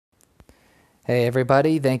Hey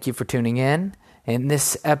everybody, thank you for tuning in. In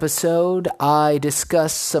this episode, I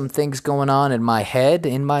discuss some things going on in my head,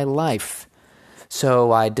 in my life.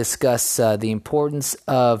 So I discuss the importance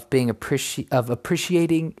of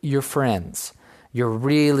appreciating your friends, your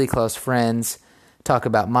really close friends, talk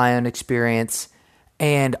about my own experience,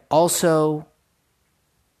 and also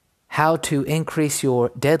how to increase your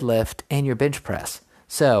deadlift and your bench press.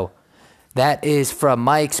 So that is from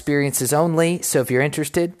my experiences only. So if you're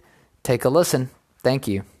interested, take a listen. Thank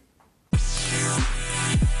you.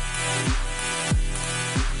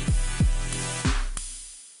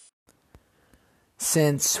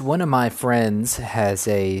 Since one of my friends has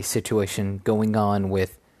a situation going on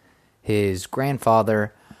with his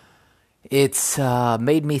grandfather, it's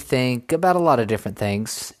made me think about a lot of different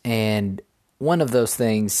things. And one of those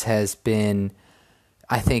things has been,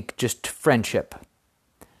 I think, just friendship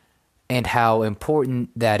and how important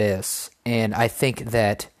that is. And I think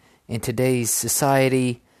that in today's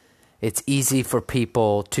society, it's easy for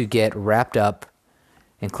people to get wrapped up,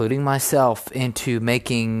 including myself, into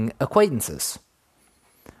making acquaintances,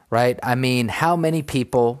 right? I mean, how many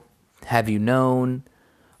people have you known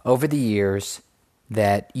over the years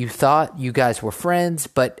that you thought you guys were friends,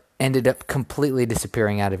 but ended up completely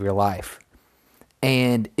disappearing out of your life?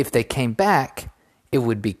 And if they came back, it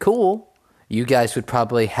would be cool. You guys would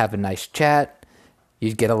probably have a nice chat.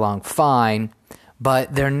 You'd get along fine.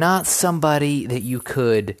 But they're not somebody that you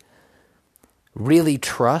could really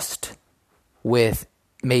trust with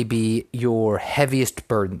maybe your heaviest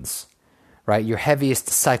burdens, right? Your heaviest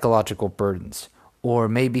psychological burdens, or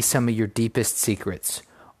maybe some of your deepest secrets,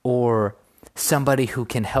 or somebody who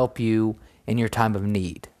can help you in your time of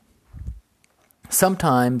need.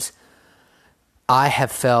 Sometimes I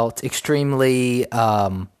have felt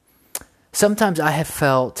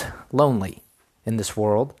lonely in this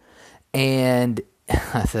world, and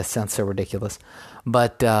that sounds so ridiculous,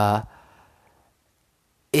 but and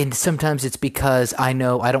sometimes it's because I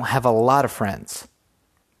know I don't have a lot of friends.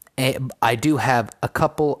 I do have a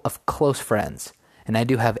couple of close friends, and I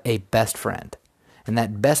do have a best friend, and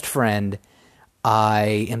that best friend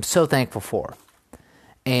I am so thankful for,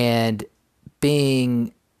 and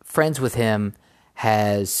being friends with him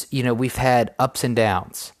has, we've had ups and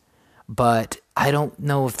downs, but I don't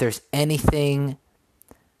know if there's anything,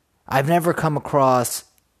 I've never come across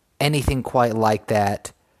anything quite like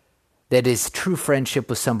that is true friendship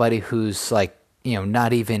with somebody who's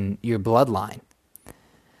not even your bloodline.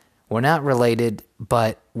 We're not related,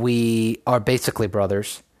 but we are basically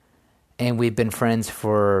brothers, and we've been friends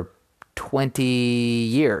for 20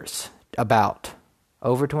 years,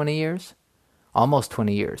 over 20 years, almost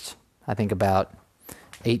 20 years. I think about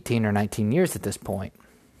 18 or 19 years at this point.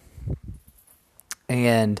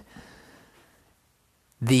 And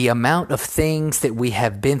the amount of things that we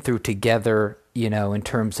have been through together, in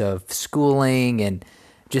terms of schooling and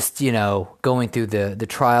just, going through the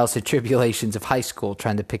trials and tribulations of high school,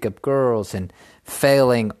 trying to pick up girls and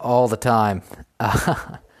failing all the time.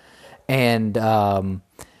 And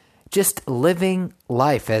just living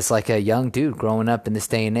life as like a young dude growing up in this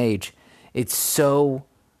day and age. It's so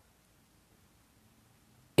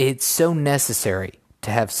necessary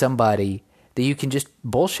to have somebody that you can just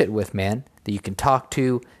bullshit with, man, that you can talk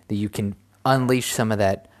to, that you can unleash some of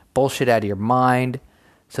that bullshit out of your mind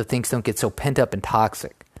so things don't get so pent up and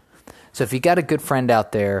toxic. So if you got a good friend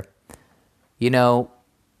out there,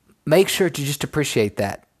 make sure to just appreciate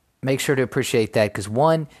that. Make sure to appreciate that because,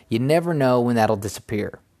 one, you never know when that'll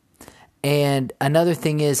disappear. And another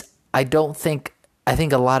thing is, I think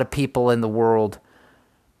a lot of people in the world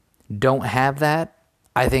don't have that.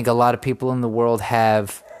 I think a lot of people in the world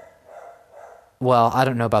have, well, I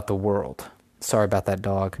don't know about the world. Sorry about that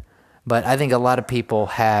dog. But I think a lot of people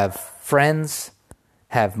have friends,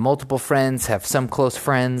 have multiple friends, have some close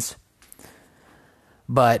friends.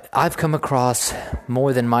 But I've come across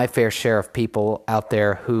more than my fair share of people out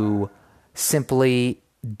there who simply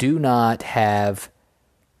do not have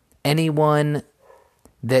anyone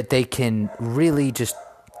that they can really just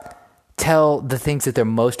tell the things that they're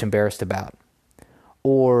most embarrassed about,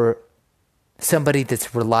 or somebody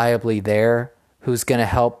that's reliably there who's going to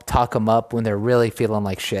help talk them up when they're really feeling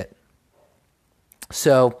like shit.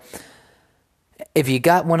 So if you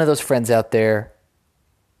got one of those friends out there,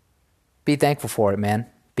 be thankful for it, man.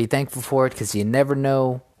 Be thankful for it because you never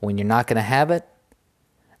know when you're not going to have it,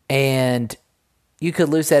 and you could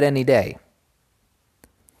lose that any day.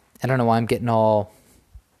 I don't know why I'm getting all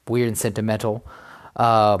weird and sentimental,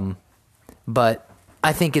 but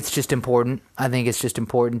I think it's just important. I think it's just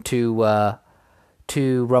important to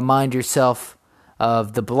remind yourself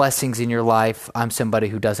of the blessings in your life. I'm somebody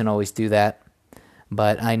who doesn't always do that,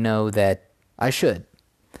 but I know that I should.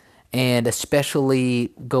 And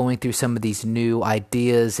especially going through some of these new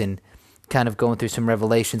ideas and kind of going through some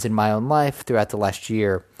revelations in my own life throughout the last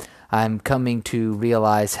year, I'm coming to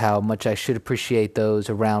realize how much I should appreciate those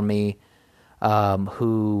around me,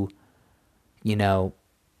 who, you know,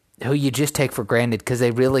 who you just take for granted because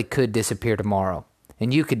they really could disappear tomorrow.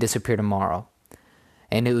 And you could disappear tomorrow.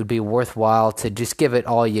 And it would be worthwhile to just give it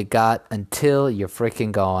all you got until you're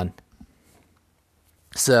freaking gone.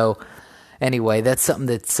 So, anyway, that's something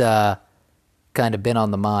that's kind of been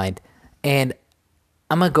on the mind. And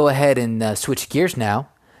I'm going to go ahead and switch gears now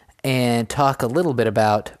and talk a little bit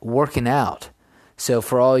about working out. So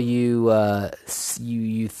for all you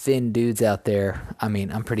you thin dudes out there, I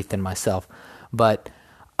mean, I'm pretty thin myself, but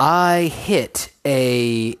I hit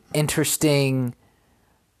a interesting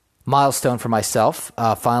milestone for myself.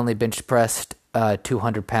 Finally bench pressed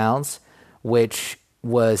 200 pounds, which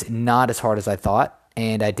was not as hard as I thought.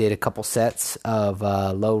 And I did a couple sets of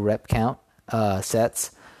low rep count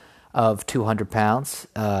sets of 200 pounds.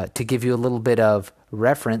 To give you a little bit of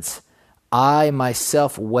reference, I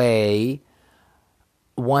myself weigh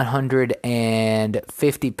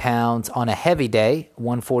 150 pounds on a heavy day,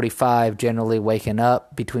 145 generally waking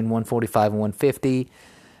up, between 145 and 150,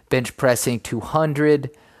 bench pressing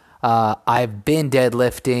 200. I've been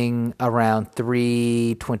deadlifting around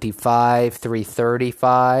 325,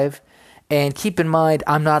 335. And keep in mind,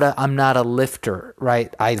 I'm not a lifter,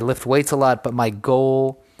 right? I lift weights a lot, but my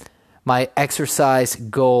exercise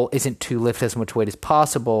goal isn't to lift as much weight as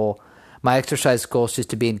possible. My exercise goal is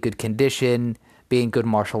just to be in good condition, be in good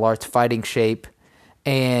martial arts fighting shape,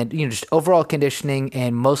 and just overall conditioning,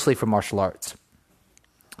 and mostly for martial arts.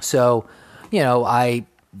 So, I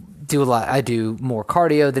do a lot. I do more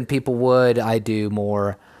cardio than people would. I do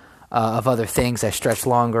more of other things. I stretch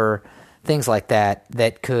longer. Things like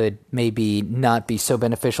that could maybe not be so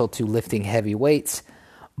beneficial to lifting heavy weights.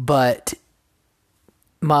 But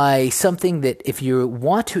something that if you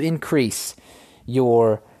want to increase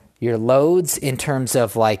your loads in terms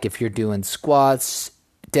of like if you're doing squats,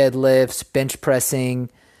 deadlifts, bench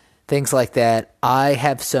pressing, things like that, I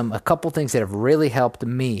have a couple things that have really helped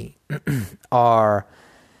me are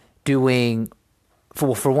doing,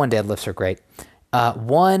 for one, deadlifts are great.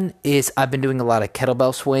 One is I've been doing a lot of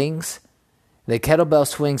kettlebell swings. The kettlebell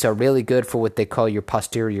swings are really good for what they call your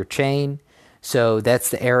posterior chain. So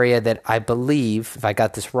that's the area that I believe, if I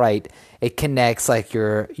got this right, it connects like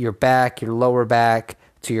your back, your lower back,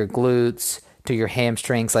 to your glutes, to your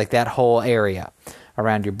hamstrings, like that whole area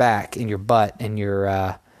around your back and your butt and your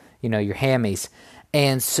your hammies.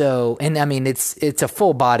 And so, I mean, it's a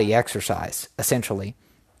full body exercise essentially.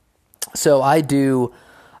 So I do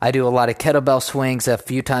a lot of kettlebell swings a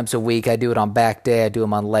few times a week. I do it on back day. I do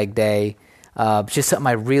them on leg day. Just something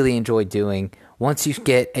I really enjoy doing. Once you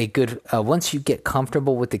get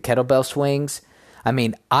comfortable with the kettlebell swings, I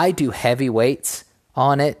mean, I do heavy weights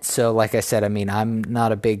on it. So like I said, I mean, I'm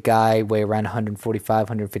not a big guy, weigh around 145,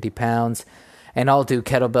 150 pounds, and I'll do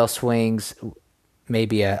kettlebell swings,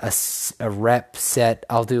 maybe a rep set.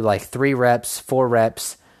 I'll do like 3 reps, 4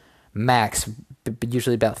 reps, max, but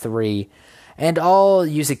usually about 3. And I'll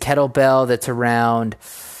use a kettlebell that's around,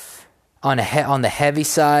 on the heavy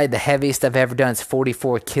side, the heaviest I've ever done is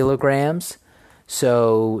 44 kilograms.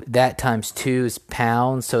 So that times 2 is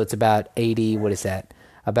pounds. So it's about 80, what is that?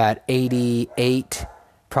 About 88,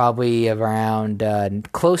 probably around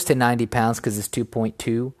close to 90 pounds because it's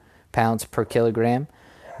 2.2 pounds per kilogram.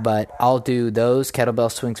 But I'll do those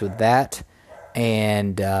kettlebell swings with that.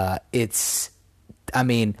 And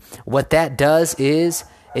what that does is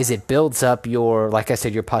it builds up like I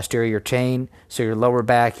said, your posterior chain. So your lower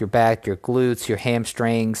back, your glutes, your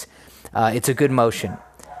hamstrings. It's a good motion.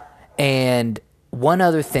 And one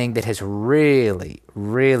other thing that has really,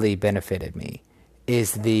 really benefited me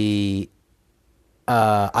is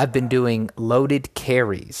I've been doing loaded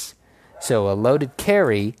carries. So a loaded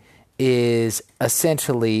carry is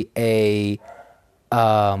essentially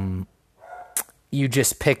you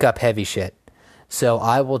just pick up heavy shit. So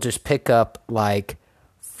I will just pick up like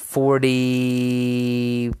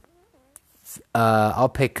 40, I'll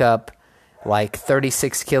pick up like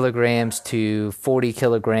 36 kilograms to 40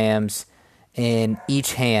 kilograms in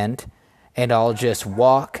each hand, and I'll just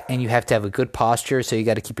walk, and you have to have a good posture, so you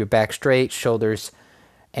got to keep your back straight, shoulders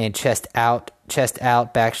and chest out,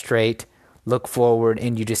 back straight, look forward,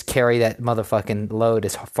 and you just carry that motherfucking load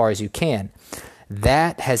as far as you can.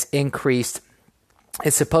 That has increased.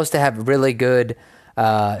 It's supposed to have really good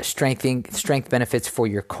strength benefits for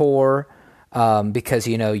your core, because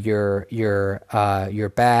your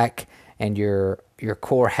back and your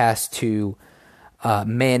core has to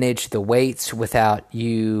manage the weights without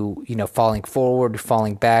you falling forward,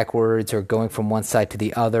 falling backwards, or going from one side to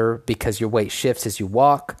the other because your weight shifts as you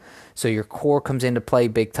walk. So your core comes into play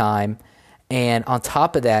big time. And on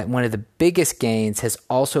top of that, one of the biggest gains has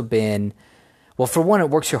also been, well, for one, it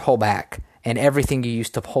works your whole back and everything you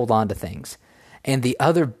used to hold on to things. And the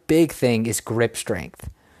other big thing is grip strength.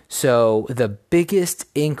 So the biggest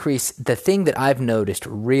increase, the thing that I've noticed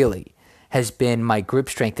really has been my grip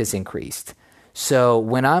strength has increased. So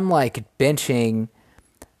when I'm like benching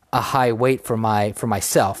a high weight for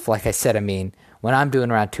myself, like I said, I mean, when I'm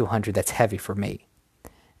doing around 200, that's heavy for me.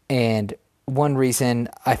 And one reason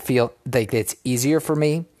I feel like it's easier for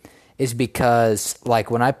me is because like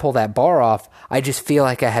when I pull that bar off, I just feel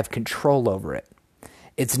like I have control over it.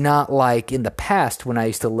 It's not like in the past when I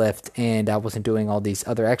used to lift and I wasn't doing all these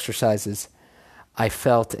other exercises. I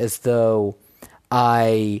felt as though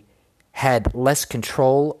I had less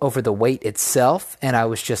control over the weight itself, and I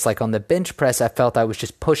was just like on the bench press, I felt I was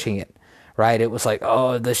just pushing it, right? It was like,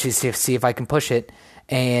 oh, let's just see if I can push it.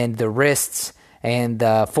 And the wrists and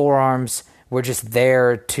the forearms were just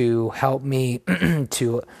there to help me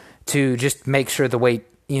to just make sure the weight,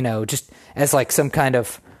 just as like some kind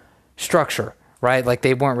of structure, right? Like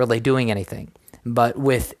they weren't really doing anything. But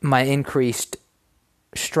with my increased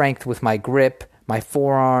strength with my grip, my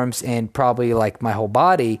forearms, and probably like my whole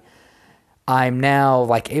body, I'm now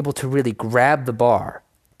like able to really grab the bar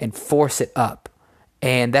and force it up.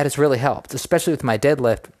 And that has really helped, especially with my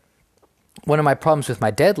deadlift. One of my problems with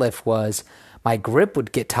my deadlift was my grip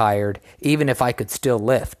would get tired even if I could still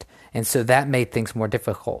lift. And so that made things more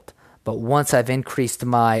difficult. But once I've increased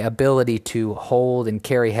my ability to hold and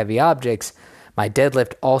carry heavy objects, my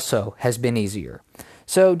deadlift also has been easier.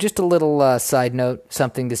 So just a little side note,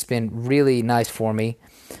 something that's been really nice for me.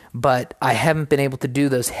 But I haven't been able to do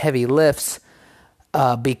those heavy lifts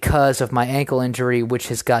because of my ankle injury, which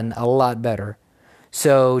has gotten a lot better.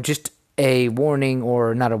 So just a warning,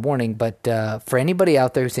 or not a warning, but for anybody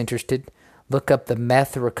out there who's interested, look up the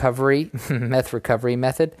METH recovery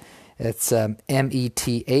method. It's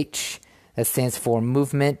METH. That stands for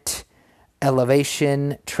movement,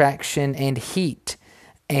 elevation, traction, and heat.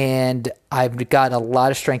 And I've got a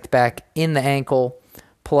lot of strength back in the ankle.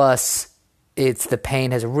 Plus, the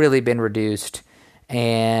pain has really been reduced.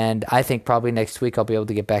 And I think probably next week I'll be able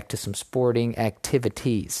to get back to some sporting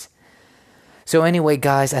activities. So anyway,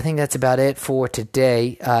 guys, I think that's about it for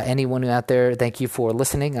today. Anyone out there, thank you for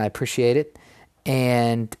listening. I appreciate it.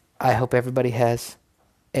 And I hope everybody has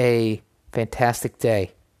a fantastic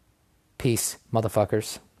day. Peace,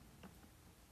 motherfuckers.